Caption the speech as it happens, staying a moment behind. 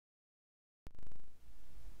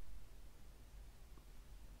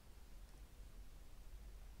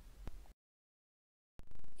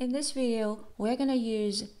In this video, we're going to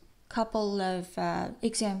use a couple of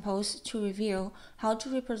examples to review how to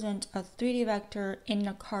represent a 3D vector in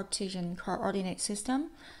a Cartesian coordinate system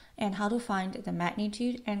and how to find the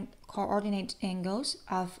magnitude and coordinate angles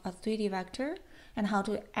of a 3D vector and how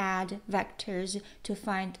to add vectors to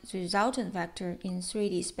find the resultant vector in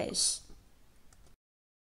 3D space.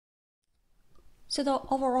 So the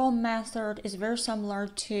overall method is very similar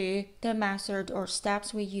to the method or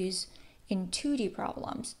steps we use in 2D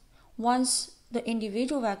problems. Once the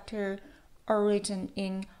individual vectors are written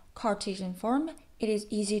in Cartesian form, it is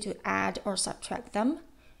easy to add or subtract them,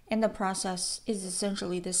 and the process is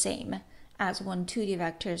essentially the same as when 2D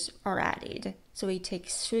vectors are added. So it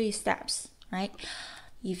takes 3 steps, right?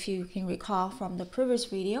 If you can recall from the previous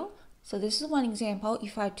video. So this is one example.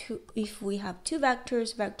 If we have 2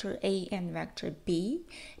 vectors, vector A and vector B,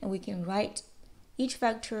 and we can write each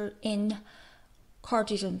vector in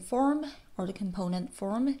Cartesian form or the component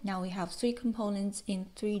form. Now we have 3 components in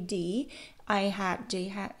 3D, I hat, j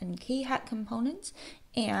hat, and k hat components,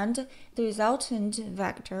 and the resultant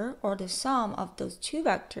vector or the sum of those 2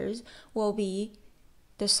 vectors will be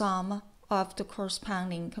the sum of the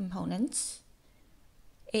corresponding components.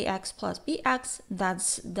 Ax plus bx,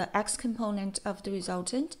 that's the x component of the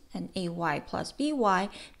resultant, and ay plus by,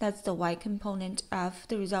 that's the y component of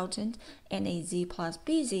the resultant, and az plus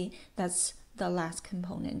bz, that's the last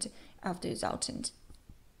component of the resultant.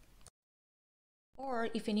 Or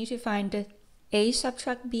if you need to find a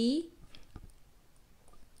subtract b,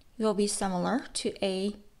 it will be similar to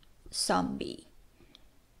a sum b.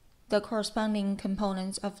 The corresponding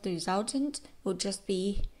components of the resultant will just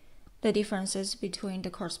be the differences between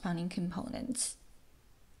the corresponding components.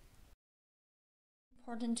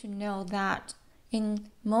 Important to know that in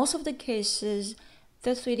most of the cases,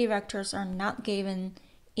 the 3D vectors are not given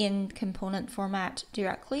in component format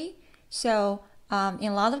directly. So in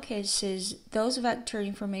a lot of cases, those vector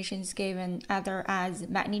information is given either as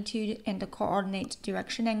magnitude and the coordinate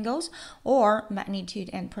direction angles or magnitude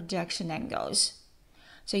and projection angles.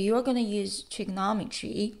 So you're going to use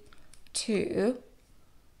trigonometry to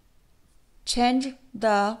change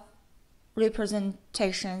the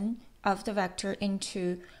representation of the vector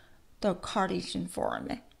into the Cartesian form,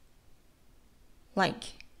 like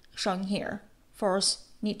shown here. First,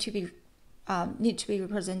 need to be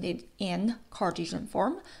represented in Cartesian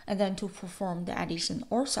form, and then to perform the addition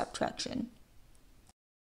or subtraction.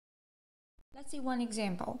 Let's see one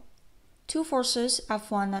example. 2 forces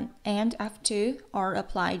F1 and F2 are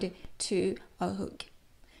applied to a hook,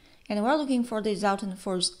 and we're looking for the resultant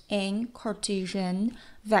force in Cartesian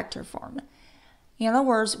vector form. In other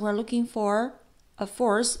words, we're looking for a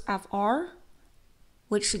force Fr,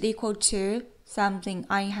 which should equal to something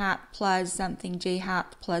I hat plus something j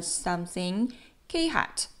hat plus something k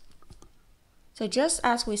hat. So just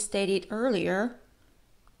as we stated earlier,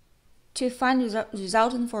 to find the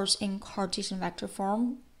resultant force in Cartesian vector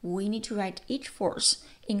form, we need to write each force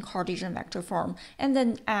in Cartesian vector form and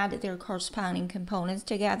then add their corresponding components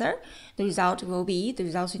together. The result will be the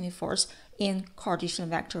resulting force in Cartesian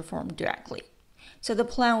vector form directly. So the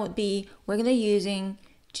plan would be we're going to using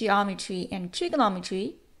geometry and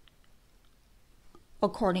trigonometry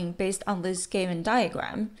based on this given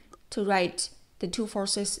diagram to write the two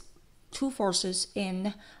forces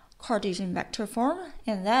in Cartesian vector form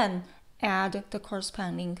and then add the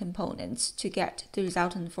corresponding components to get the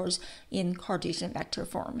resultant force in Cartesian vector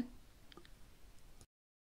form.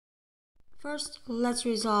 First, let's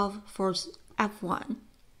resolve force F1.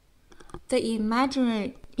 The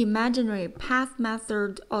imaginary path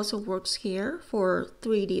method also works here for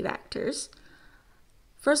 3D vectors.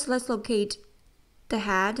 First, let's locate the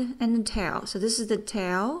head and the tail. So this is the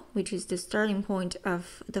tail, which is the starting point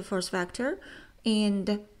of the first vector,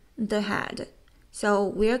 and the head. So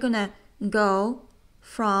we're gonna travel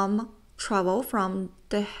from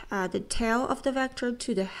the tail of the vector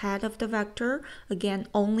to the head of the vector, again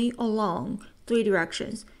only along 3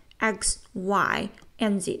 directions, x, y,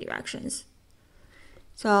 and z directions.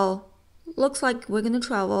 So looks like we're going to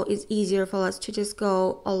travel. It's easier for us to just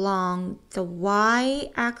go along the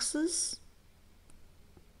y-axis,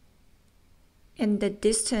 and the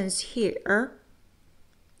distance here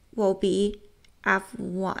will be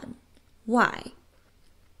F1, y.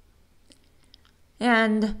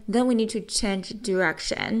 And then we need to change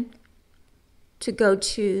direction to go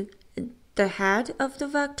to the head of the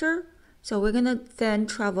vector. So we're going to then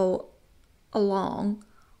travel along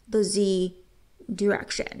the z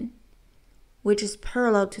direction, which is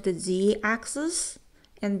parallel to the z-axis,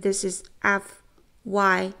 and this is F,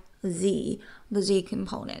 y, z, the z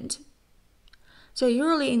component. So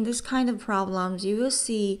usually in this kind of problems, you will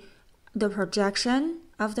see the projection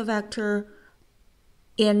of the vector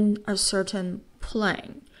in a certain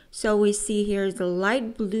plane. So we see here the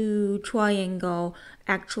light blue triangle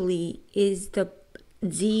actually is the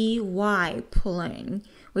zy plane,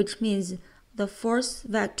 which means the force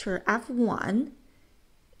vector F1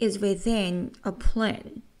 is within a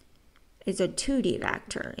plane. It's a 2D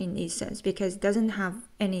vector in this sense because it doesn't have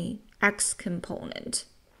any x component.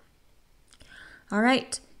 All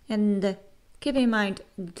right, and keep in mind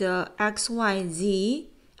the x, y, z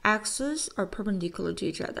axes are perpendicular to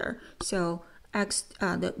each other. So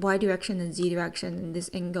the y direction and z direction, and this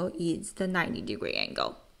angle is the 90-degree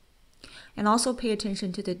angle. And also pay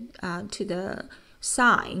attention to the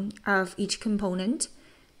sign of each component.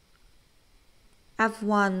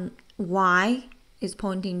 F1y is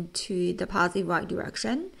pointing to the positive y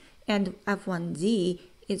direction, and F1z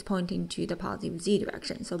is pointing to the positive z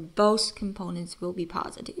direction. So both components will be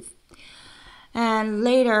positive. And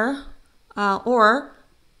later,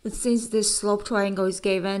 since this slope triangle is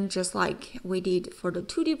given, just like we did for the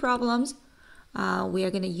 2D problems, we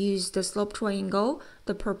are going to use the slope triangle,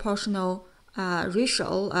 the proportional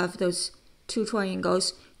ratio of those two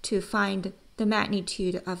triangles to find the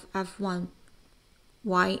magnitude of F1y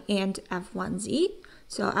and F1z.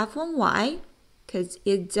 So F1y, because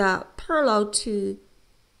it's parallel to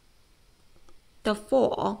the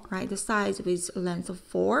 4, right? The size with a length of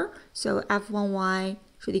 4. So F1y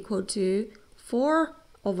should equal to 4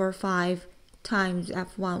 over 5 times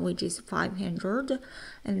F1, which is 500.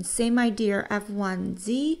 And same idea,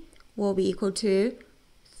 F1z will be equal to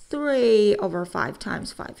 3 over 5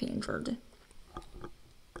 times 500.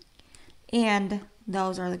 And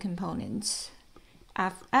those are the components.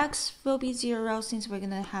 Fx will be 0 since we're going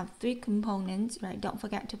to have 3 components, right? Don't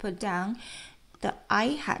forget to put down the I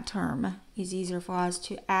hat term. Is easier for us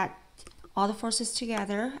to add all the forces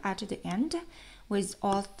together at the end with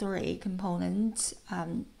all 3 components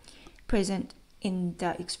present in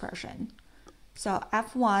the expression. So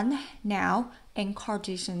F1 now in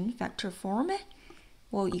Cartesian vector form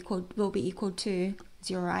will be equal to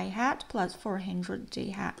 0I hat plus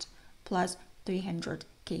 400J hat plus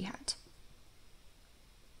 300K hat.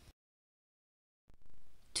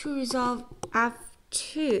 To resolve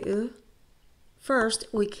F2, first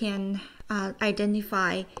we can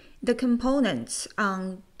identify the components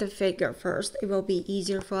on the figure first. It will be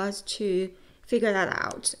easier for us to figure that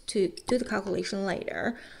out, to do the calculation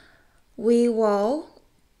later. We will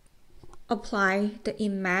apply the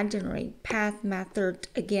imaginary path method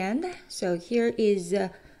again. So here is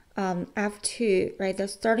F2, right? The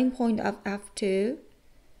starting point of F2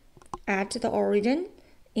 at the origin,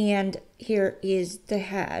 and here is the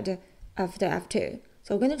head of the F2.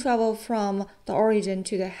 So we're going to travel from the origin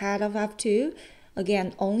to the head of F2.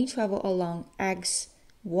 Again, only travel along x,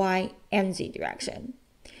 y, and z direction.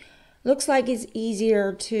 Looks like it's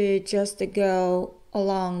easier to just go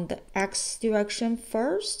along the x direction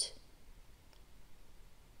first.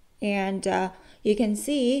 And you can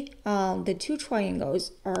see the 2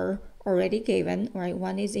 triangles are already given, right?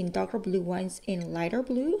 One is in darker blue, one's in lighter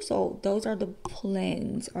blue. So those are the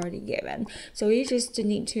planes already given. So you just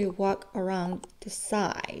need to walk around the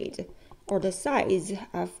side or the sides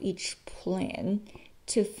of each plane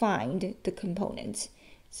to find the components.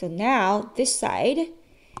 So now this side,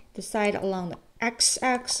 the side along the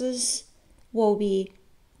x-axis will be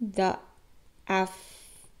the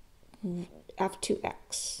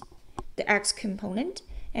F2x, the x component.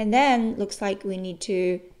 And then looks like we need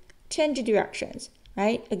to change directions,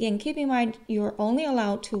 right? Again, keep in mind you're only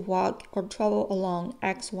allowed to walk or travel along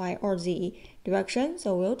x, y, or z direction.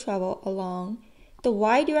 So we'll travel along the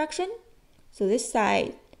y direction. So this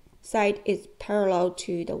side is parallel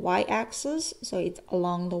to the y-axis, so it's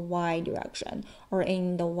along the y direction or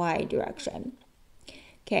in the y direction.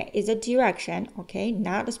 Okay, it's a direction, okay,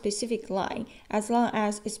 not a specific line. As long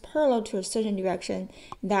as it's parallel to a certain direction,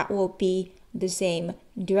 that will be the same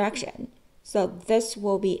direction. So this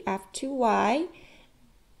will be F2y.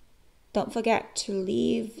 Don't forget to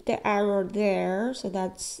leave the arrow there. So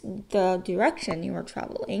that's the direction you are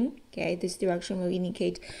traveling. Okay, this direction will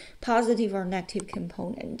indicate positive or negative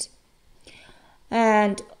component.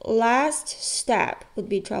 And last step would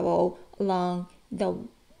be travel along the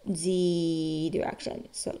z direction.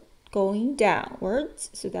 So going downwards.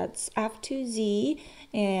 So that's F2z.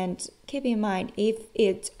 And keep in mind, if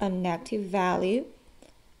it's a negative value,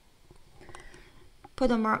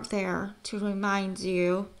 put a mark there to remind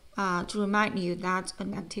you that's a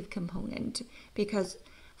negative component, because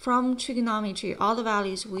from trigonometry all the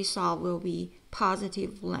values we saw will be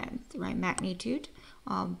positive length, right, magnitude,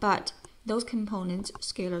 but those components,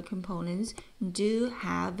 scalar components, do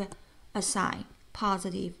have a sign,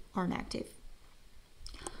 positive or negative.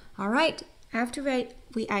 All right, after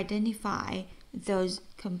we identify those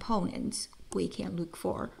components, we can look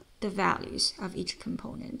for the values of each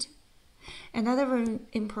component. Another very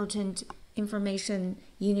important information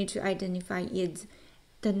you need to identify is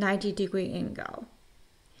the 90-degree angle.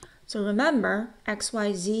 So remember, x,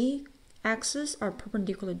 y, z axes are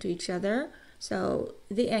perpendicular to each other. So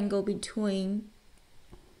the angle between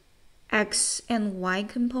x and y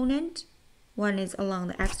component, one is along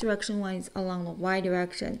the x direction, one is along the y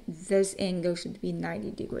direction. This angle should be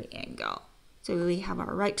 90-degree angle. So we have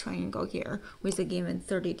our right triangle here with a given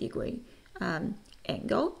 30-degree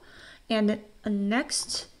angle. And the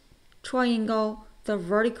next triangle, the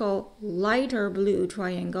vertical lighter blue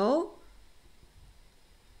triangle,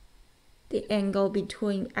 the angle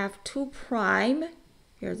between F2 prime,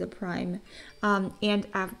 here's a prime,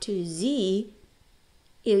 and F2Z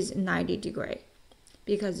is 90 degree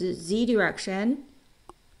because the Z direction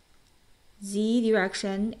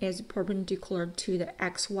is perpendicular to the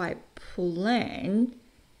XY plane.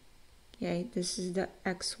 Okay, this is the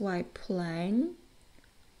XY plane,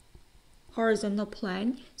 horizontal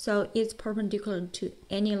plane, so it's perpendicular to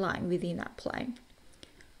any line within that plane,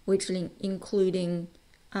 which including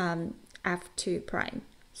F2 prime.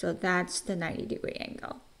 So that's the 90-degree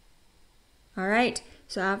angle. All right,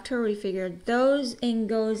 so after we figure those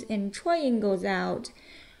angles and triangles out,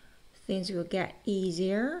 things will get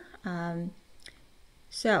easier.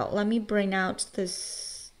 So let me bring out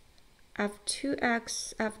this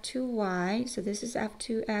F2x, F2y. So this is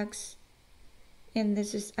F2x, and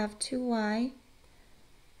this is F2y,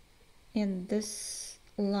 and this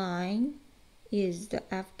line is the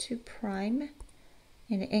F2 prime,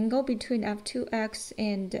 and the angle between F2x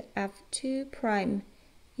and F2 prime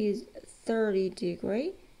is 30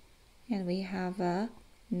 degree, and we have a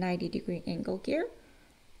 90-degree angle here.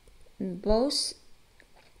 And both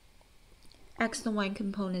x and y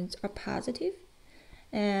components are positive.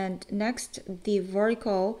 And next, the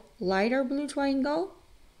vertical lighter blue triangle,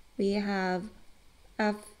 we have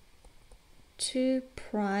F2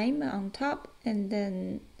 prime on top, and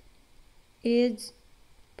then it's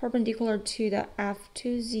perpendicular to the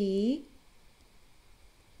F2Z,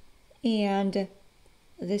 and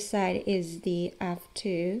this side is the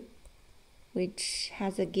F2, which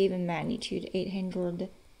has a given magnitude 800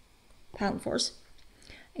 pound force,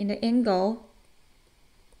 and the angle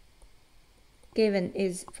given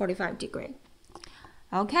is 45 degree.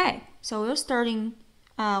 Okay, so we'll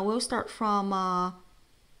start from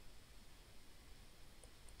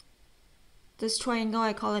this triangle.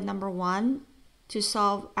 I call it number 1 to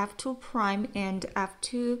solve F2 prime and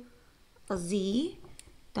F2Z.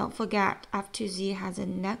 Don't forget F2Z has a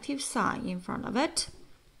negative sign in front of it.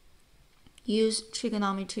 Use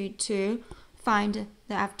trigonometry to find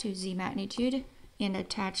the F2Z magnitude and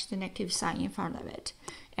attach the negative sign in front of it.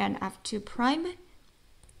 And F2 prime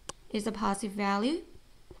is a positive value.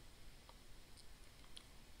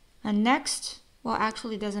 And next, well,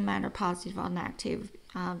 actually doesn't matter positive or negative,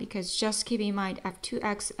 because just keep in mind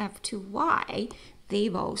F2x, F2y, they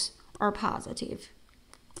both are positive.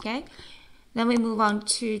 Okay, then we move on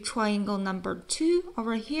to triangle number 2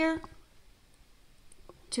 over here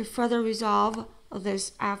to further resolve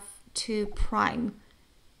this F2 prime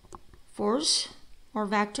force or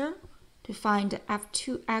vector to find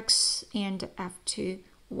F2x and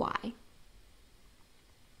F2y.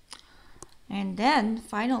 And then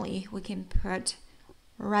finally, we can put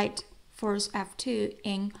right force F2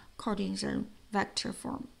 in Cartesian vector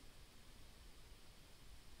form.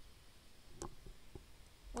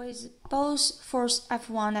 With both force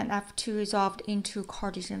F1 and F2 resolved into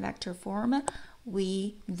Cartesian vector form,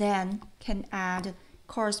 we then can add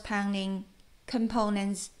corresponding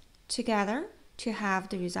components together to have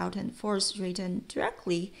the resultant force written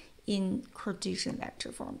directly in Cartesian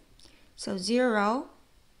vector form. So 0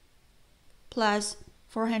 plus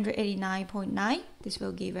 489.9, this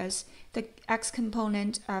will give us the x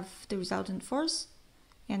component of the resultant force,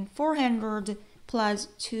 and 400 plus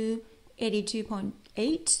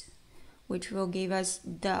 282.8, which will give us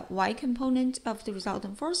the y component of the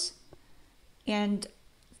resultant force, and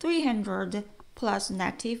 300 plus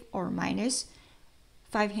negative or minus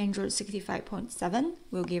 565.7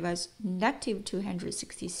 will give us negative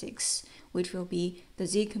 266, which will be the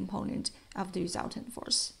z component of the resultant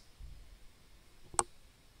force.